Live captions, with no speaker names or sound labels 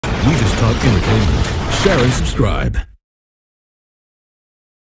We just talk entertainment. Share and subscribe.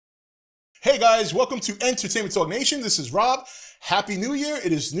 Hey guys, welcome to Entertainment Talk Nation. This is Rob. Happy New Year.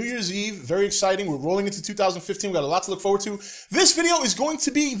 It is New Year's Eve. Very exciting. We're rolling into 2015. We've got a lot to look forward to. This video is going to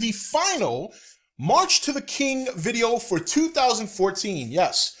be the final March to the King video for 2014.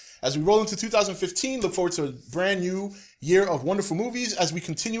 Yes, as we roll into 2015, look forward to a brand new year of wonderful movies as we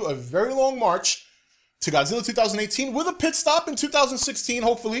continue a very long march to Godzilla 2018 with a pit stop in 2016,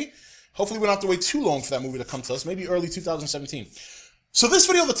 hopefully. Hopefully we don't have to wait too long for that movie to come to us, maybe early 2017. So this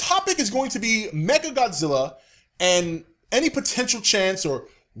video, the topic is going to be MechaGodzilla and any potential chance or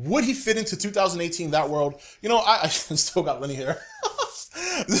would he fit into 2018, that world. You know, I still got Lenny here.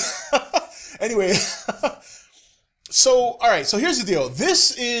 Anyway, so, all right, so here's the deal.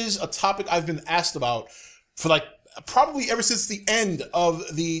 This is a topic I've been asked about for like probably ever since the end of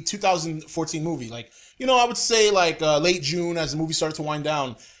the 2014 movie. Like, you know, I would say like late June as the movie started to wind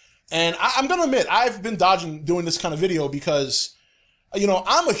down. And I'm going to admit, I've been dodging doing this kind of video because, you know,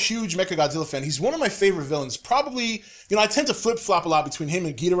 I'm a huge MechaGodzilla fan. He's one of my favorite villains. Probably, you know, I tend to flip-flop a lot between him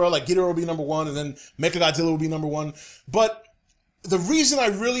and Ghidorah. Like, Ghidorah will be number one, and then MechaGodzilla will be number one. But the reason I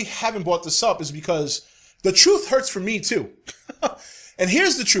really haven't brought this up is because the truth hurts for me, too. And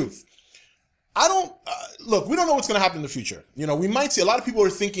here's the truth. Look, we don't know what's going to happen in the future. You know, we might see, a lot of people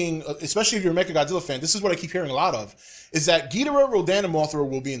are thinking, especially if you're a MechaGodzilla fan, this is what I keep hearing a lot of, is that Ghidorah, Rodan, and Mothra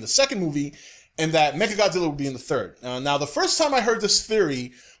will be in the second movie, and that MechaGodzilla will be in the third. Now, the first time I heard this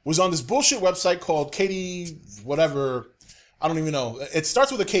theory was on this bullshit website called KD, whatever, I don't even know. It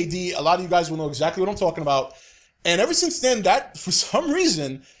starts with a KD. A lot of you guys will know exactly what I'm talking about. And ever since then, that, for some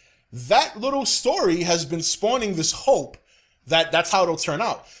reason, that little story has been spawning this hope that that's how it'll turn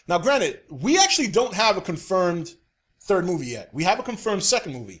out. Now, granted, we actually don't have a confirmed third movie yet. We have a confirmed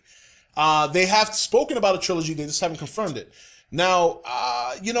second movie. They have spoken about a trilogy. They just haven't confirmed it. Now,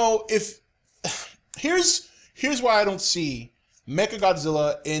 you know, here's why I don't see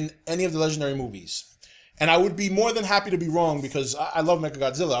MechaGodzilla in any of the legendary movies. And I would be more than happy to be wrong because I love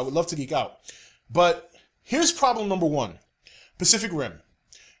MechaGodzilla. I would love to geek out. But here's problem number one. Pacific Rim.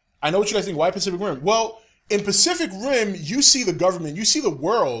 I know what you guys think. Why Pacific Rim? Well, in Pacific Rim, you see the government, you see the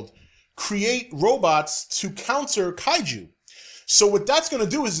world create robots to counter kaiju. So what that's going to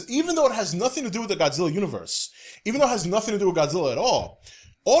do is, even though it has nothing to do with the Godzilla universe, even though it has nothing to do with Godzilla at all,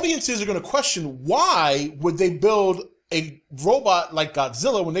 audiences are going to question why would they build a robot like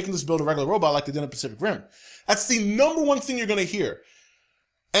Godzilla when they can just build a regular robot like they did in Pacific Rim. That's the number one thing you're going to hear.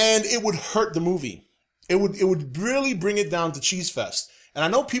 And it would hurt the movie. It would really bring it down to cheese fest. And I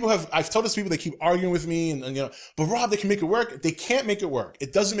know I've told this to people, they keep arguing with me and you know, but Rob, they can make it work. They can't make it work.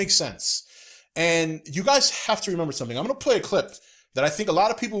 It doesn't make sense. And you guys have to remember something. I'm going to play a clip that I think a lot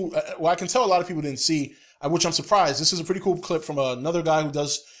of people, well, I can tell a lot of people didn't see, which I'm surprised. This is a pretty cool clip from another guy who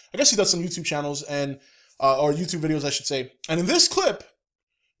does, I guess he does some YouTube channels and, or YouTube videos, I should say. And in this clip,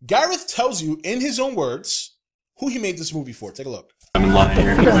 Gareth tells you in his own words who he made this movie for. Take a look. I'm in love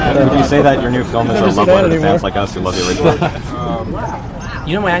here. Did you say that your new film is a love letter to fans like us who love the original?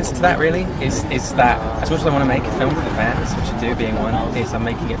 You know, my answer to that really is that as much as I want to make a film for the fans, which I do being one, is I'm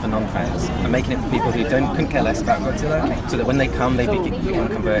making it for non-fans. I'm making it for people who couldn't care less about Godzilla, so that when they come, they become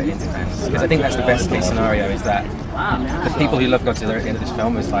converted into fans. Because I think that's the best case scenario, is that the people who love Godzilla at the end of this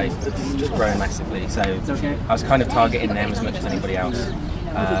film is like just growing massively. So I was kind of targeting them as much as anybody else.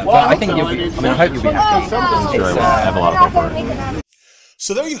 But I think you'll be, I hope you'll be happy. I'm sure I have a lot of hope for it.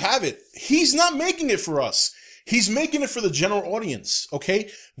 So there you have it. He's not making it for us. He's making it for the general audience,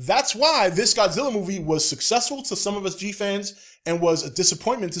 okay? That's why this Godzilla movie was successful to some of us G fans and was a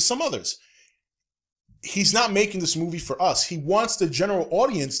disappointment to some others. He's not making this movie for us. He wants the general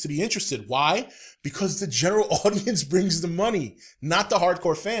audience to be interested. Why? Because the general audience brings the money, not the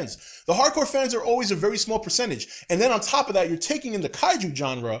hardcore fans. The hardcore fans are always a very small percentage. And then on top of that, you're taking in the kaiju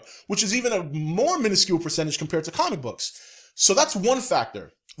genre, which is even a more minuscule percentage compared to comic books. So that's one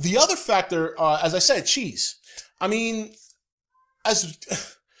factor. The other factor, as I said, cheese. I mean,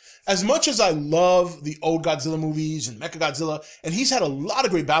 as much as I love the old Godzilla movies and MechaGodzilla, and he's had a lot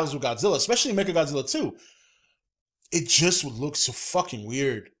of great battles with Godzilla, especially MechaGodzilla 2, it just would look so fucking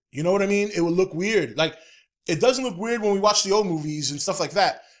weird. You know what I mean? It would look weird. Like, it doesn't look weird when we watch the old movies and stuff like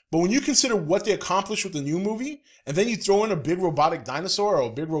that. But when you consider what they accomplished with the new movie, and then you throw in a big robotic dinosaur or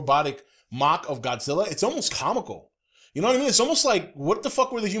a big robotic mock of Godzilla, it's almost comical. You know what I mean? It's almost like, what the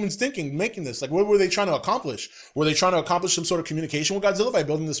fuck were the humans thinking making this? Like, what were they trying to accomplish? Were they trying to accomplish some sort of communication with Godzilla by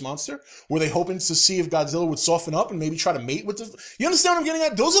building this monster? Were they hoping to see if Godzilla would soften up and maybe try to mate with the... You understand what I'm getting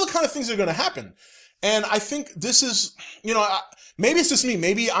at? Those are the kind of things that are going to happen. And I think this is, you know, maybe it's just me.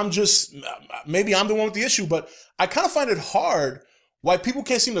 Maybe I'm the one with the issue, but I kind of find it hard why people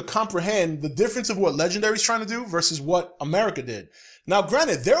can't seem to comprehend the difference of what Legendary's trying to do versus what America did. Now,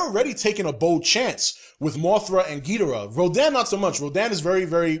 granted, they're already taking a bold chance with Mothra and Ghidorah. Rodan, not so much. Rodan is very,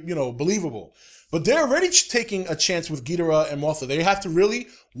 very, believable. But they're already taking a chance with Ghidorah and Mothra. They have to really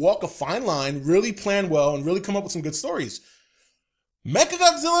walk a fine line, really plan well, and really come up with some good stories.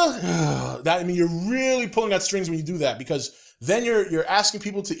 MechaGodzilla, you're really pulling at strings when you do that, because then you're asking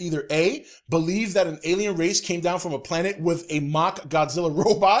people to either A, believe that an alien race came down from a planet with a mock Godzilla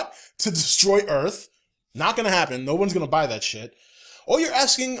robot to destroy Earth. Not gonna happen. No one's gonna buy that shit. Or you're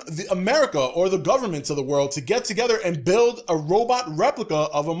asking America or the governments of the world to get together and build a robot replica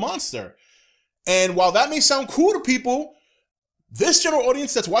of a monster. And while that may sound cool to people, this general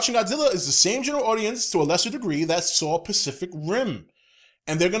audience that's watching Godzilla is the same general audience, to a lesser degree, that saw Pacific Rim.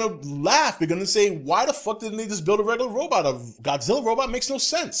 And they're going to laugh. They're going to say, why the fuck didn't they just build a regular robot? A Godzilla robot makes no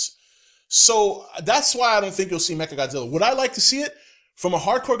sense. So that's why I don't think you'll see MechaGodzilla. Would I like to see it from a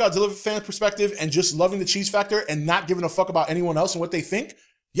hardcore Godzilla fan perspective and just loving the cheese factor and not giving a fuck about anyone else and what they think?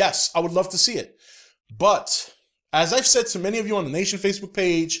 Yes, I would love to see it. But as I've said to many of you on the Nation Facebook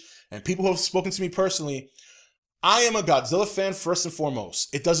page and people who have spoken to me personally, I am a Godzilla fan first and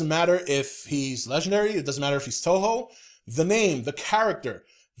foremost. It doesn't matter if he's Legendary. It doesn't matter if he's Toho. The name, the character,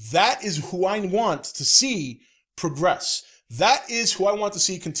 that is who I want to see progress. That is who I want to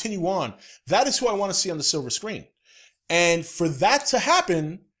see continue on. That is who I want to see on the silver screen. And for that to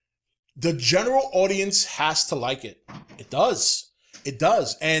happen, the general audience has to like it. It does. It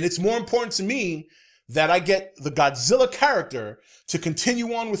does. And it's more important to me that I get the Godzilla character to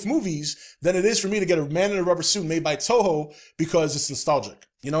continue on with movies than it is for me to get a man in a rubber suit made by Toho because it's nostalgic.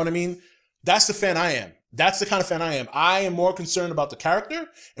 You know what I mean? That's the fan I am. That's the kind of fan I am. I am more concerned about the character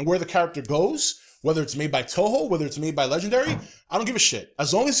and where the character goes, whether it's made by Toho, whether it's made by Legendary. I don't give a shit.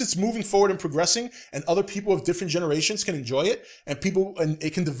 As long as it's moving forward and progressing and other people of different generations can enjoy it and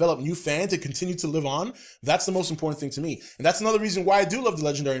it can develop new fans and continue to live on, that's the most important thing to me. And that's another reason why I do love the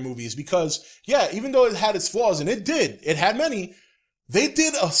Legendary movies, because, yeah, even though it had its flaws, and it had many, they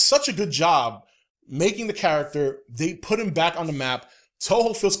did such a good job making the character. They put him back on the map.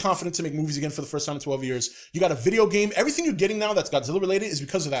 Toho feels confident to make movies again for the first time in 12 years. You got a video game. Everything you're getting now that's Godzilla related is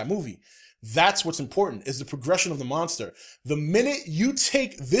because of that movie. That's what's important, is the progression of the monster. The minute you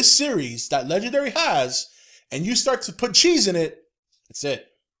take this series that Legendary has and you start to put cheese in it, that's it.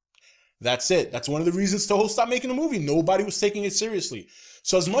 That's it. That's one of the reasons Toho stopped making a movie. Nobody was taking it seriously.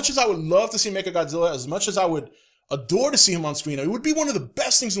 So as much as I would love to see MechaGodzilla, as much as I would adore to see him on screen, it would be one of the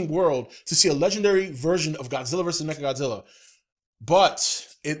best things in the world to see a Legendary version of Godzilla versus MechaGodzilla. But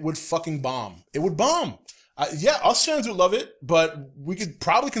it would fucking bomb. It would bomb. Yeah, us fans would love it, but we could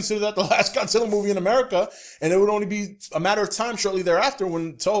probably consider that the last Godzilla movie in America, and it would only be a matter of time shortly thereafter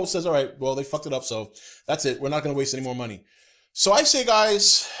when Toho says, all right, well, they fucked it up, so that's it. We're not going to waste any more money. So I say,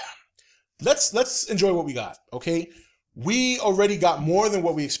 guys, let's enjoy what we got, okay? We already got more than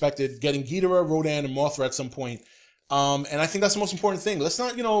what we expected, getting Ghidorah, Rodan, and Mothra at some point. And I think that's the most important thing. Let's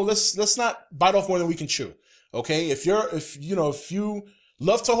not, let's not bite off more than we can chew. Okay, if you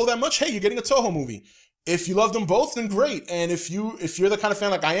love Toho that much, hey, you're getting a Toho movie. If you love them both, then great. And if you're the kind of fan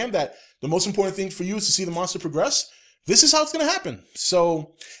like I am, that the most important thing for you is to see the monster progress, this is how it's going to happen.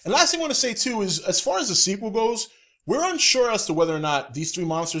 So, and last thing I want to say too is, as far as the sequel goes, we're unsure as to whether or not these three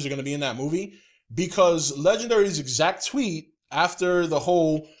monsters are going to be in that movie, because Legendary's exact tweet after the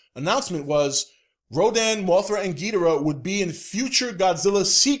whole announcement was Rodan, Mothra, and Ghidorah would be in future Godzilla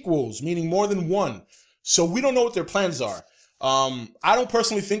sequels, meaning more than one. So we don't know what their plans are. I don't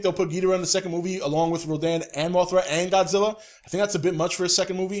personally think they'll put Ghidorah in the second movie along with Rodan and Mothra and Godzilla. I think that's a bit much for a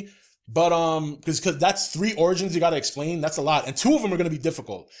second movie. But because that's three origins you got to explain. That's a lot. And two of them are going to be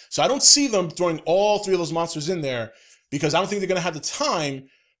difficult. So I don't see them throwing all three of those monsters in there, because I don't think they're going to have the time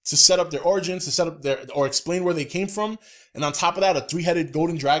to set up their origins, to set up or explain where they came from. And on top of that, a three-headed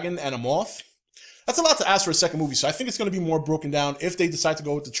golden dragon and a moth. That's a lot to ask for a second movie. So I think it's going to be more broken down if they decide to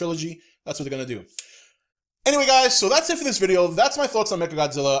go with the trilogy. That's what they're going to do. Anyway, guys, so that's it for this video. That's my thoughts on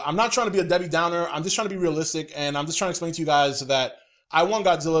MechaGodzilla. I'm not trying to be a Debbie Downer. I'm just trying to be realistic, and I'm just trying to explain to you guys that I want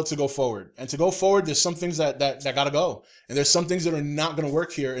Godzilla to go forward. And to go forward, there's some things that got to go. And there's some things that are not going to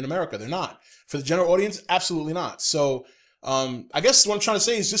work here in America. They're not. For the general audience, absolutely not. So I guess what I'm trying to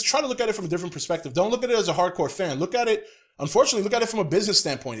say is just try to look at it from a different perspective. Don't look at it as a hardcore fan. Look at it, unfortunately, look at it from a business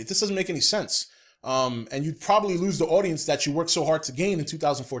standpoint. It just doesn't make any sense. And you'd probably lose the audience that you worked so hard to gain in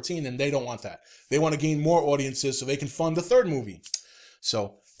 2014, and they don't want that. They want to gain more audiences so they can fund the third movie.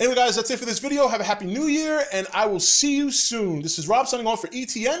 So anyway, guys, that's it for this video. Have a happy new year, and I will see you soon. This is Rob signing off for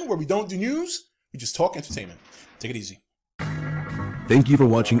ETN, where we don't do news, we just talk entertainment. Take it easy. Thank you for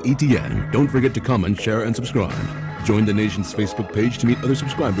watching ETN. Don't forget to comment, share, and subscribe. Join the nation's Facebook page to meet other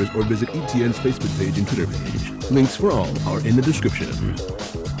subscribers or visit ETN's Facebook page and Twitter page. Links for all are in the description.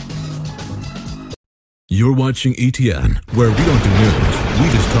 You're watching ETN, where we don't do news, we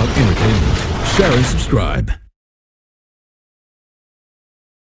just talk entertainment. Share and subscribe.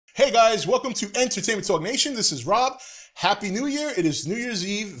 Hey guys, welcome to Entertainment Talk Nation. This is Rob. Happy New Year. It is New Year's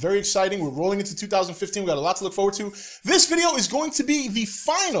Eve. Very exciting. We're rolling into 2015. We got a lot to look forward to. This video is going to be the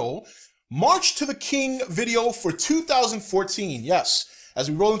final March to the King video for 2014. Yes, as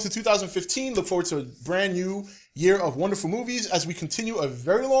we roll into 2015, look forward to a brand new year of wonderful movies as we continue a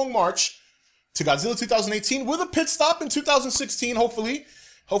very long march to Godzilla 2018 with a pit stop in 2016, hopefully.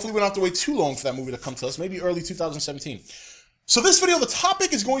 Hopefully we don't have to wait too long for that movie to come to us, maybe early 2017. So this video, the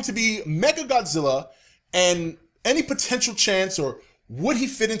topic is going to be MechaGodzilla and any potential chance, or would he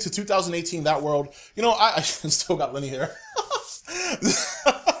fit into 2018, that world? You know, I still got Lenny here.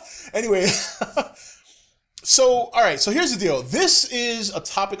 Anyway, so, all right, so here's the deal. This is a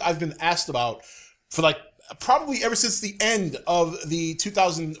topic I've been asked about for like probably ever since the end of the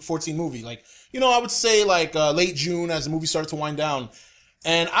 2014 movie. Like, you know, I would say like late June as the movie started to wind down.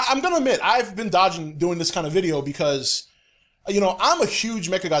 And I'm going to admit, I've been dodging doing this kind of video because, you know, I'm a huge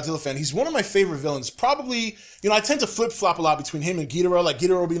MechaGodzilla fan. He's one of my favorite villains. Probably, you know, I tend to flip-flop a lot between him and Ghidorah. Like,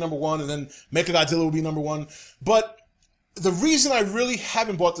 Ghidorah will be number one, and then MechaGodzilla will be number one. But the reason I really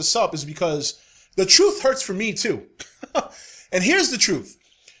haven't brought this up is because the truth hurts for me, too. And here's the truth.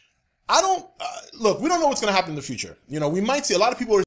 I don't... look, we don't know what's going to happen in the future. You know, we might see... A lot of people are